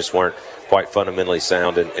plays, and they just weren't quite fundamentally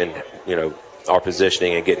sound in our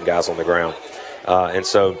positioning and getting guys on the ground. And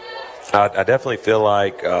so I definitely feel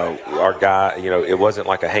like our guy, it wasn't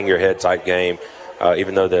like a hang your head type game,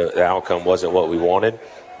 even though the outcome wasn't what we wanted,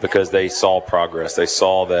 because they saw progress. They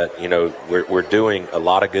saw that we're doing a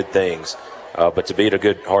lot of good things. But to beat a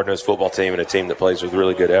good, hard-nosed football team and a team that plays with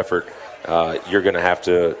really good effort, you're going to have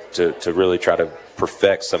to really try to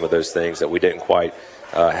perfect some of those things that we didn't quite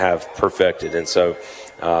have perfected. And so,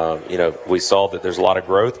 we saw that there's a lot of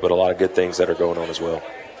growth, but a lot of good things that are going on as well.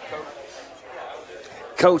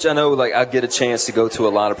 Coach, I know I get a chance to go to a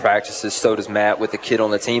lot of practices. So does Matt with the kid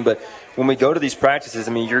on the team. But when we go to these practices,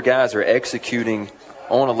 your guys are executing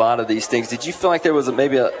on a lot of these things. Did you feel like there was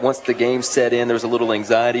once the game set in, there was a little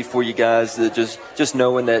anxiety for you guys, that just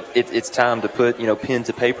knowing that it's time to put pen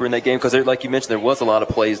to paper in that game? Because like you mentioned, there was a lot of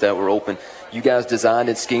plays that were open. You guys designed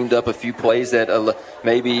and schemed up a few plays that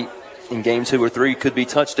maybe in game 2 or 3 could be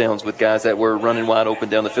touchdowns with guys that were running wide open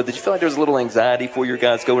down the field. Did you feel like there was a little anxiety for your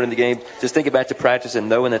guys going into the game, just thinking back to practice and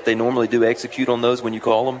knowing that they normally do execute on those when you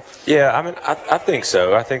call them? Yeah, I think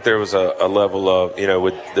so. I think there was a level of,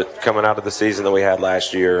 with coming out of the season that we had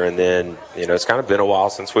last year, and then, it's kind of been a while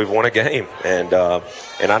since we've won a game. And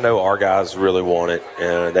I know our guys really want it,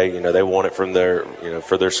 and they want it from their,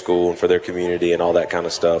 for their school and for their community and all that kind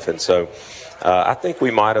of stuff. And so I think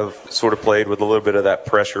we might have sort of played with a little bit of that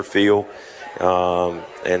pressure feel.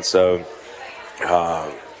 And so,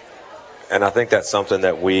 and I think that's something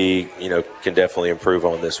that we, can definitely improve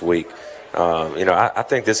on this week. I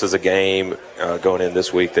think this is a game going in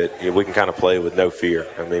this week that we can kind of play with no fear.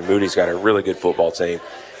 Moody's got a really good football team.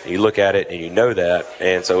 You look at it and you know that.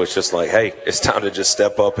 And so it's just like, hey, it's time to just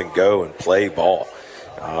step up and go and play ball.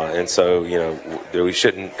 And so, we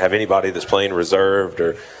shouldn't have anybody that's playing reserved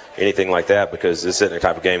or anything like that, because this isn't the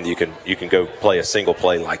type of game that you can go play a single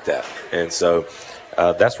play like that. And so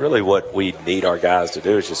that's really what we need our guys to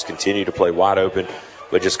do, is just continue to play wide open,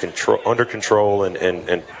 but just under control and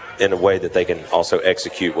in a way that they can also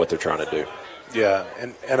execute what they're trying to do. Yeah,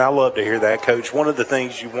 and I love to hear that, Coach. One of the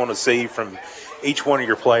things you want to see from each one of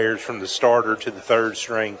your players, from the starter to the third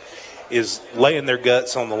string, is laying their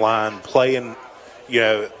guts on the line, playing,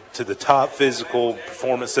 to the top physical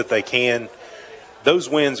performance that they can. Those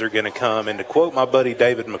wins are going to come. And to quote my buddy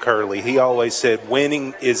David McCurley, he always said,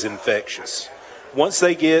 winning is infectious. Once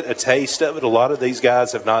they get a taste of it, a lot of these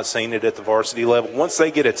guys have not seen it at the varsity level. Once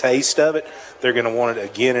they get a taste of it, they're going to want it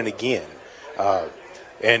again and again.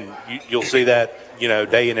 And you'll see that,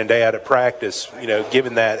 day in and day out at practice,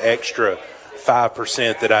 giving that extra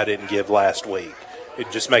 5% that I didn't give last week.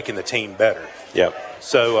 It just making the team better. Yep.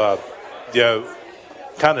 So,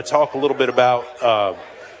 kind of talk a little bit about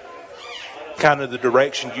kind of the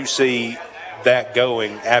direction you see that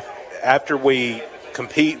going after we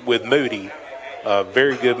compete with Moody, a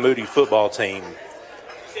very good Moody football team.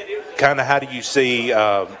 Kind of how do you see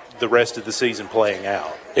the rest of the season playing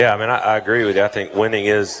out? Yeah, I agree with you. I think winning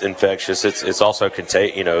is infectious. It's also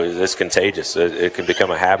it's contagious. It can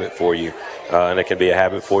become a habit for you, and it can be a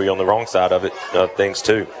habit for you on the wrong side of it, things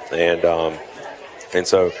too. And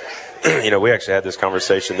so, we actually had this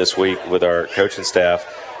conversation this week with our coaching staff.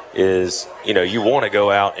 Is, you want to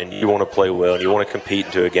go out and you want to play well and you want to compete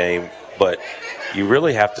into a game, but you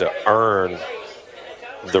really have to earn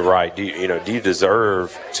the right. Do you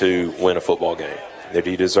deserve to win a football game?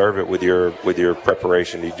 Do you deserve it with your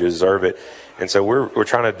preparation? Do you deserve it? And so we're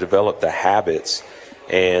trying to develop the habits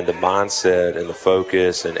and the mindset and the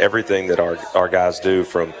focus and everything that our guys do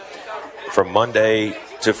from Monday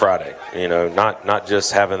to Friday. Not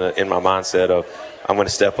just having in my mindset of I'm going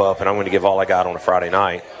to step up and I'm going to give all I got on a Friday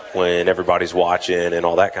night when everybody's watching and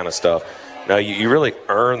all that kind of stuff. No, you really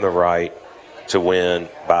earn the right to win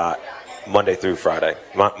by Monday through Friday,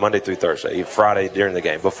 Monday through Thursday, Friday during the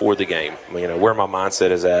game, before the game, where my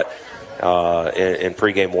mindset is at in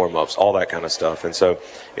pregame warm-ups, all that kind of stuff. And so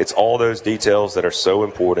it's all those details that are so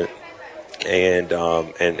important, and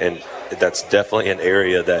that's definitely an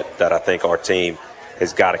area that I think our team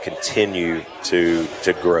has got to continue to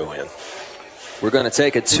grow in. We're going to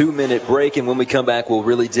take a 2-minute break, and when we come back, we'll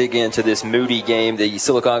really dig into this Moody game, the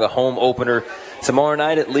Sylacauga home opener tomorrow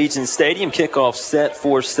night at Legion Stadium. Kickoff set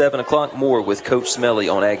for 7 o'clock. More with Coach Smelley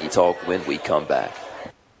on Aggie Talk when we come back.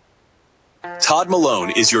 Todd Malone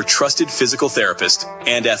is your trusted physical therapist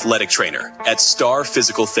and athletic trainer at Star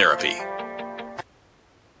Physical Therapy.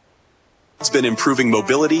 It's been improving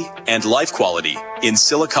mobility and life quality in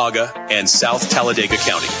Sylacauga and South Talladega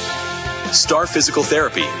County. Star Physical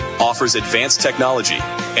Therapy offers advanced technology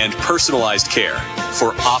and personalized care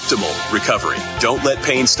for optimal recovery. Don't let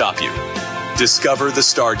pain stop you. Discover the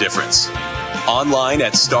Star difference. Online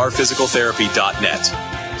at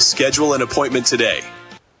starphysicaltherapy.net. Schedule an appointment today.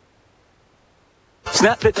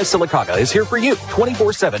 Snap Fitness Sylacauga is here for you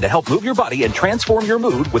 24/7 to help move your body and transform your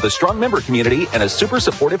mood with a strong member community and a super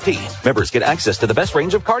supportive team. Members get access to the best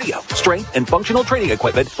range of cardio, strength, and functional training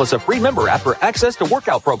equipment, plus a free member app for access to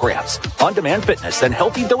workout programs, on-demand fitness, and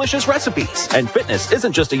healthy, delicious recipes. And fitness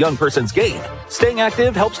isn't just a young person's game. Staying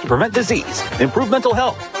active helps to prevent disease, improve mental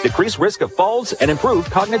health, decrease risk of falls, and improve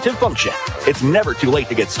cognitive function. It's never too late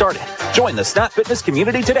to get started. Join the Snap Fitness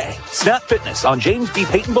community today. Snap Fitness on James B.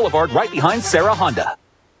 Payton Boulevard, right behind Sarah Honda.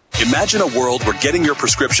 Imagine a world where getting your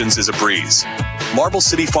prescriptions is a breeze. Marble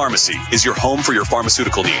City Pharmacy is your home for your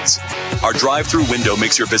pharmaceutical needs. Our drive-through window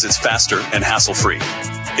makes your visits faster and hassle-free.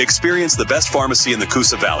 Experience the best pharmacy in the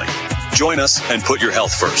Coosa Valley. Join us and put your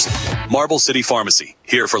health first. Marble City Pharmacy,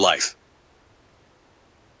 here for life.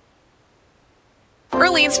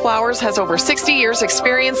 Earlene's Flowers has over 60 years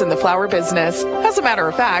experience in the flower business. As a matter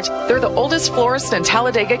of fact, they're the oldest florist in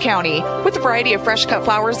Talladega County. With a variety of fresh cut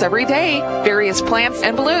flowers every day, various plants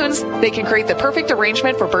and balloons, they can create the perfect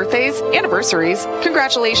arrangement for birthdays, anniversaries,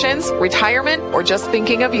 congratulations, retirement, or just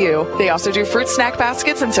thinking of you. They also do fruit snack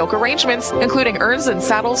baskets and silk arrangements, including urns and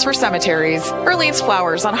saddles for cemeteries. Earlene's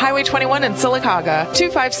Flowers on Highway 21 in Sylacauga,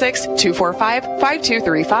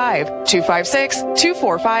 256-245-5235,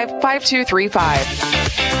 256-245-5235.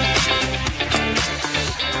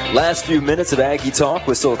 Last few minutes of Aggie Talk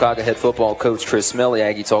with Sylacauga head football coach Chris Smelley.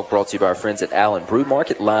 Aggie Talk brought to you by our friends at Allen Brew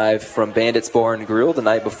Market, live from Bandits Bar and Grill the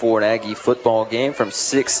night before an Aggie football game from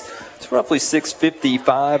 6 to roughly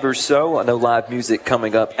 6:55 or so. I know live music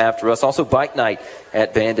coming up after us. Also bike night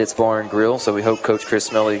at Bandits Bar and Grill. So we hope Coach Chris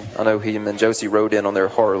Smelley, I know he and Josie rode in on their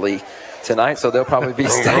Harley tonight, so they'll probably be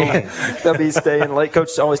staying. They'll be staying late.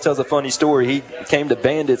 Coach always tells a funny story. He came to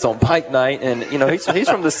Bandits on bike night, and he's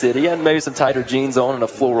from the city, and maybe some tighter jeans on and a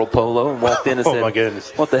floral polo, and walked in and said, "Oh my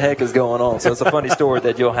goodness, what the heck is going on?" So it's a funny story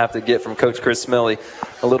that you'll have to get from Coach Chris Smelley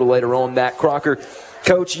a little later on. Matt Crocker.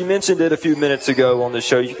 Coach, you mentioned it a few minutes ago on the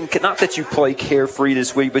show. Not that you play carefree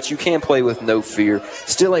this week, but you can play with no fear.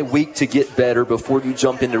 Still a week to get better before you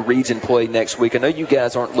jump into region play next week. I know you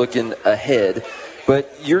guys aren't looking ahead,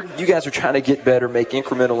 but you guys are trying to get better, make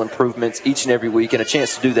incremental improvements each and every week, and a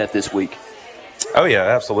chance to do that this week. Oh yeah,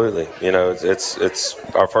 absolutely. It's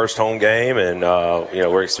our first home game, and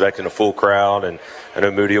we're expecting a full crowd, and I know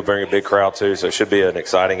Moody will bring a big crowd too, so it should be an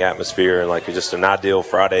exciting atmosphere and just an ideal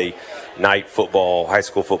Friday night football, high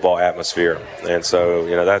school football atmosphere. And so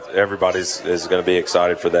that everybody's is going to be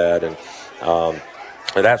excited for that, and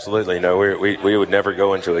absolutely, we would never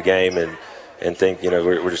go into a game and think,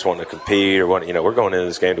 we're just wanting to compete or what. We're going into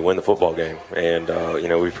this game to win the football game. And,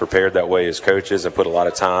 we've prepared that way as coaches and put a lot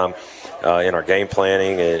of time in our game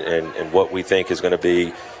planning and what we think is going to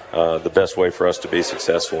be the best way for us to be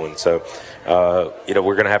successful. And so,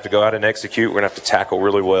 we're going to have to go out and execute. We're going to have to tackle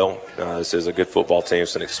really well. This is a good football team.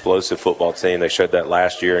 It's an explosive football team. They showed that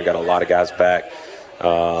last year and got a lot of guys back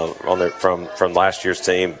from last year's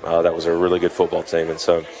team. That was a really good football team. And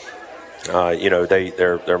so,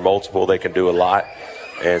 they're multiple. They can do a lot,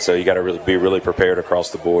 and so you got to be really prepared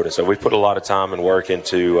across the board. And so we put a lot of time and work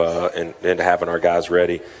into having our guys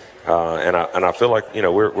ready, and I feel like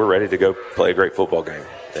we're ready to go play a great football game.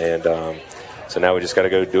 And so now we just got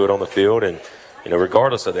to go do it on the field, and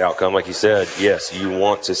regardless of the outcome, like you said, yes, you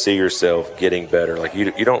want to see yourself getting better. Like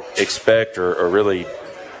you don't expect or really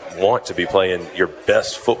want to be playing your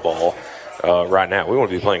best football. Right now, we want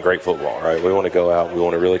to be playing great football, right? We want to go out, we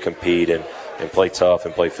want to really compete and play tough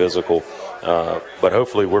and play physical. But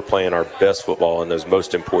hopefully we're playing our best football in those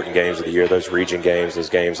most important games of the year, those region games, those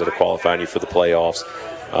games that are qualifying you for the playoffs.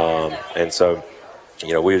 And so,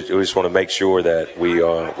 we just want to make sure that we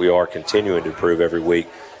are continuing to improve every week,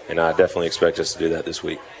 and I definitely expect us to do that this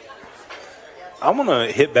week. I want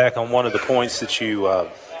to hit back on one of the points that you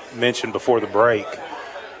mentioned before the break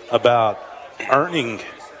about earning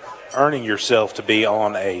yourself to be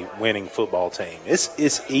on a winning football team.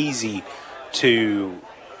 It's easy to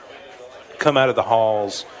come out of the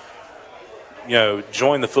halls,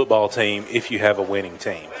 join the football team if you have a winning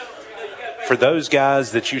team. For those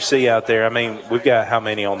guys that you see out there, I mean, we've got how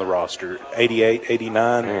many on the roster? 88,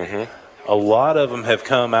 89? Mm-hmm. A lot of them have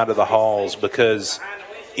come out of the halls because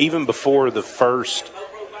even before the first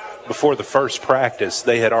before the first practice,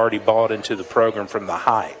 they had already bought into the program from the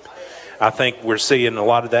hype. I think we're seeing a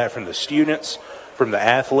lot of that from the students, from the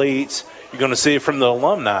athletes. You're going to see it from the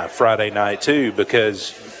alumni Friday night too,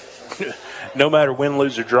 because no matter win,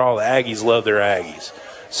 lose, or draw, the Aggies love their Aggies.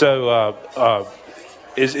 So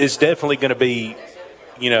it's definitely going to be,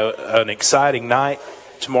 an exciting night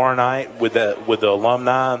tomorrow night with the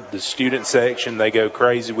alumni, the student section. They go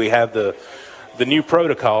crazy. We have the new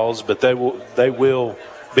protocols, but they will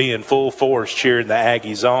be in full force cheering the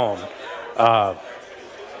Aggies on.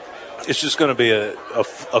 It's just going to be a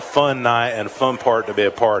fun night and a fun part to be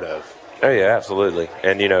a part of. Oh, yeah, absolutely.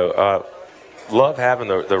 And, love having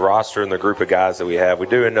the roster and the group of guys that we have. We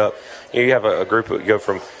do end up, you have a group that go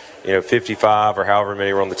from, 55 or however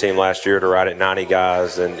many were on the team last year to right at 90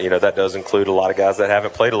 guys. And, that does include a lot of guys that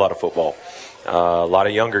haven't played a lot of football, a lot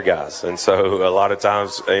of younger guys. And so a lot of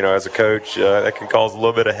times, as a coach, that can cause a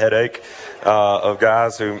little bit of headache of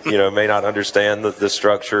guys who, may not understand the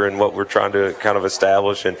structure and what we're trying to kind of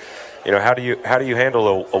establish. And, how do you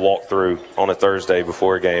handle a walkthrough on a Thursday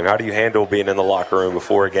before a game? How do you handle being in the locker room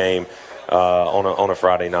before a game on a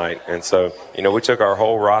Friday night? And so, we took our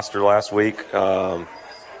whole roster last week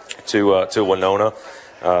to Winona.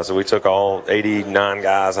 So we took all 89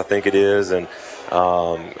 guys, I think it is, and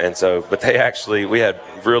so, but we had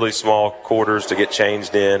really small quarters to get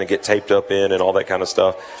changed in and get taped up in and all that kind of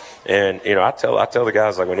stuff. And I tell the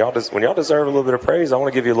guys, like, when y'all deserve a little bit of praise, I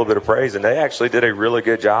want to give you a little bit of praise. And they actually did a really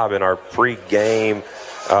good job in our pre-game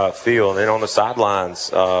feel. And then on the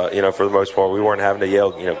sidelines, for the most part, we weren't having to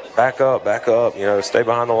yell, back up, stay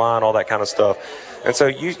behind the line, all that kind of stuff. And so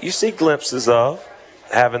you see glimpses of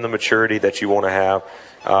having the maturity that you want to have.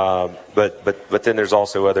 But then there's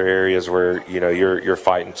also other areas where, you're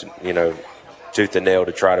fighting, tooth and nail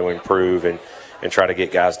to try to improve and try to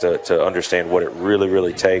get guys to understand what it really,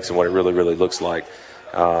 really takes and what it really, really looks like.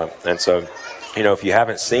 And so, if you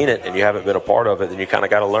haven't seen it and you haven't been a part of it, then you kind of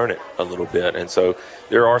got to learn it a little bit. And so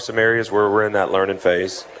there are some areas where we're in that learning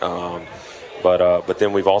phase. But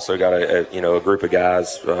then we've also got a group of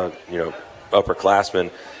guys,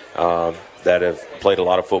 upperclassmen, that have played a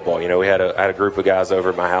lot of football. We had a group of guys over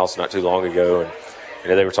at my house not too long ago,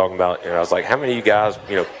 and they were talking about, I was like, how many of you guys,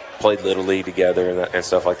 played Little League together and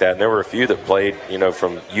stuff like that? And there were a few that played,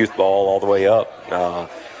 from youth ball all the way up.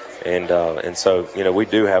 And so, we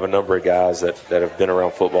do have a number of guys that have been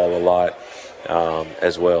around football a lot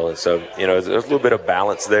as well. And so, there's a little bit of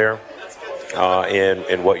balance there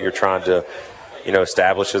in what you're trying to,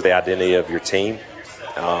 establish as the identity of your team.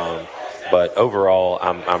 But overall,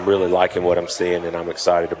 I'm really liking what I'm seeing, and I'm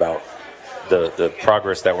excited about the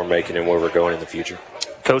progress that we're making and where we're going in the future.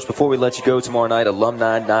 Coach, before we let you go tomorrow night,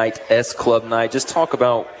 Alumni Night, S-Club Night, just talk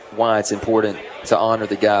about why it's important to honor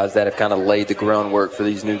the guys that have kind of laid the groundwork for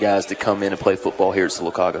these new guys to come in and play football here at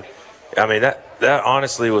Sylacauga. I mean, that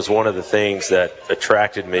honestly was one of the things that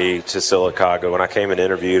attracted me to Sylacauga. When I came and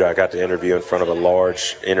interviewed, I got to interview in front of a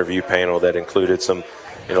large interview panel that included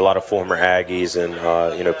a lot of former Aggies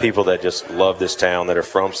and, people that just love this town that are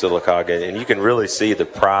from Sylacauga. And you can really see the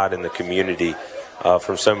pride in the community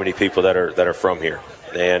from so many people that are from here.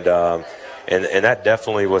 And that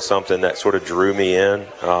definitely was something that sort of drew me in,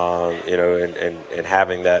 and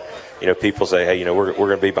having that, people say, hey, we're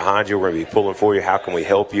going to be behind you, we're going to be pulling for you, how can we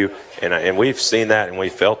help you? And we've seen that and we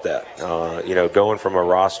felt that, going from a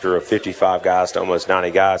roster of 55 guys to almost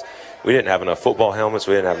 90 guys, we didn't have enough football helmets,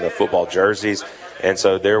 we didn't have enough football jerseys, and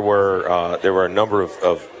so there were a number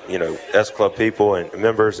of S Club people and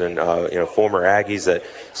members and former Aggies that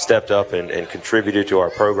stepped up and contributed to our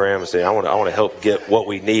program and said, I want to help get what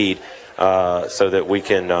we need so that we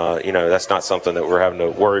can that's not something that we're having to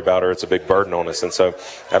worry about or it's a big burden on us. And so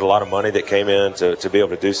had a lot of money that came in to be able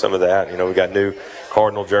to do some of that. We got new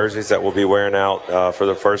Cardinal jerseys that we'll be wearing out for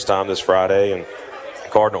the first time this Friday and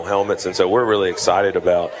Cardinal helmets, and so we're really excited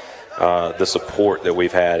about the support that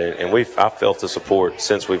we've had, and I've felt the support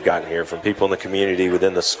since we've gotten here from people in the community,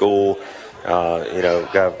 within the school.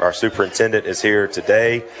 Our superintendent is here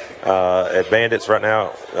today at Bandits right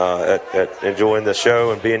now, at enjoying the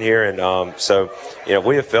show and being here, and so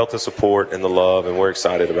we have felt the support and the love, and we're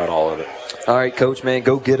excited about all of it. All right, Coach, man,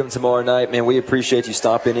 go get them tomorrow night, man. We appreciate you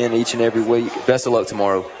stopping in each and every week. Best of luck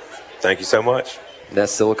tomorrow. Thank you so much.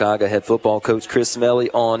 That's Sylacauga head football coach Chris Smelley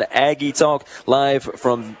on Aggie Talk, live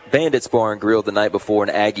from Bandits Bar and Grill the night before an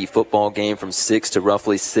Aggie football game from 6 to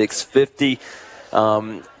roughly 6:50.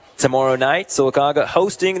 Tomorrow night, Sylacauga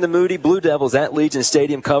hosting the Moody Blue Devils at Legion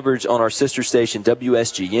Stadium. Coverage on our sister station,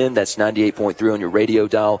 WSGN. That's 98.3 on your radio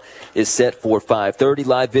dial. Is set for 5:30.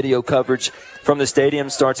 Live video coverage from the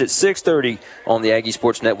stadium starts at 6:30 on the Aggie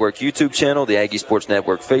Sports Network YouTube channel, the Aggie Sports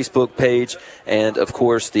Network Facebook page, and, of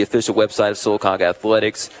course, the official website of Sylacauga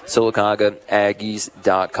Athletics,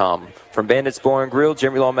 SylacaugaAggies.com. From Bandits Bar and Grill,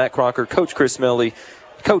 Jeremy Law, Matt Crocker, Coach Chris Smelley,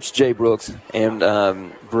 Coach Jay Brooks, and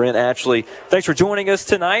Brent Ashley. Thanks for joining us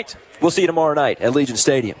tonight. We'll see you tomorrow night at Legion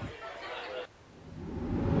Stadium.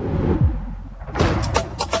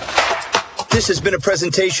 This has been a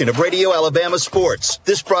presentation of Radio Alabama Sports.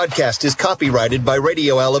 This broadcast is copyrighted by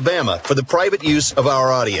Radio Alabama for the private use of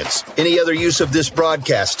our audience. Any other use of this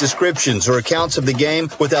broadcast, descriptions, or accounts of the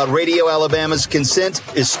game without Radio Alabama's consent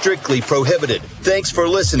is strictly prohibited. Thanks for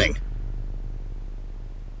listening.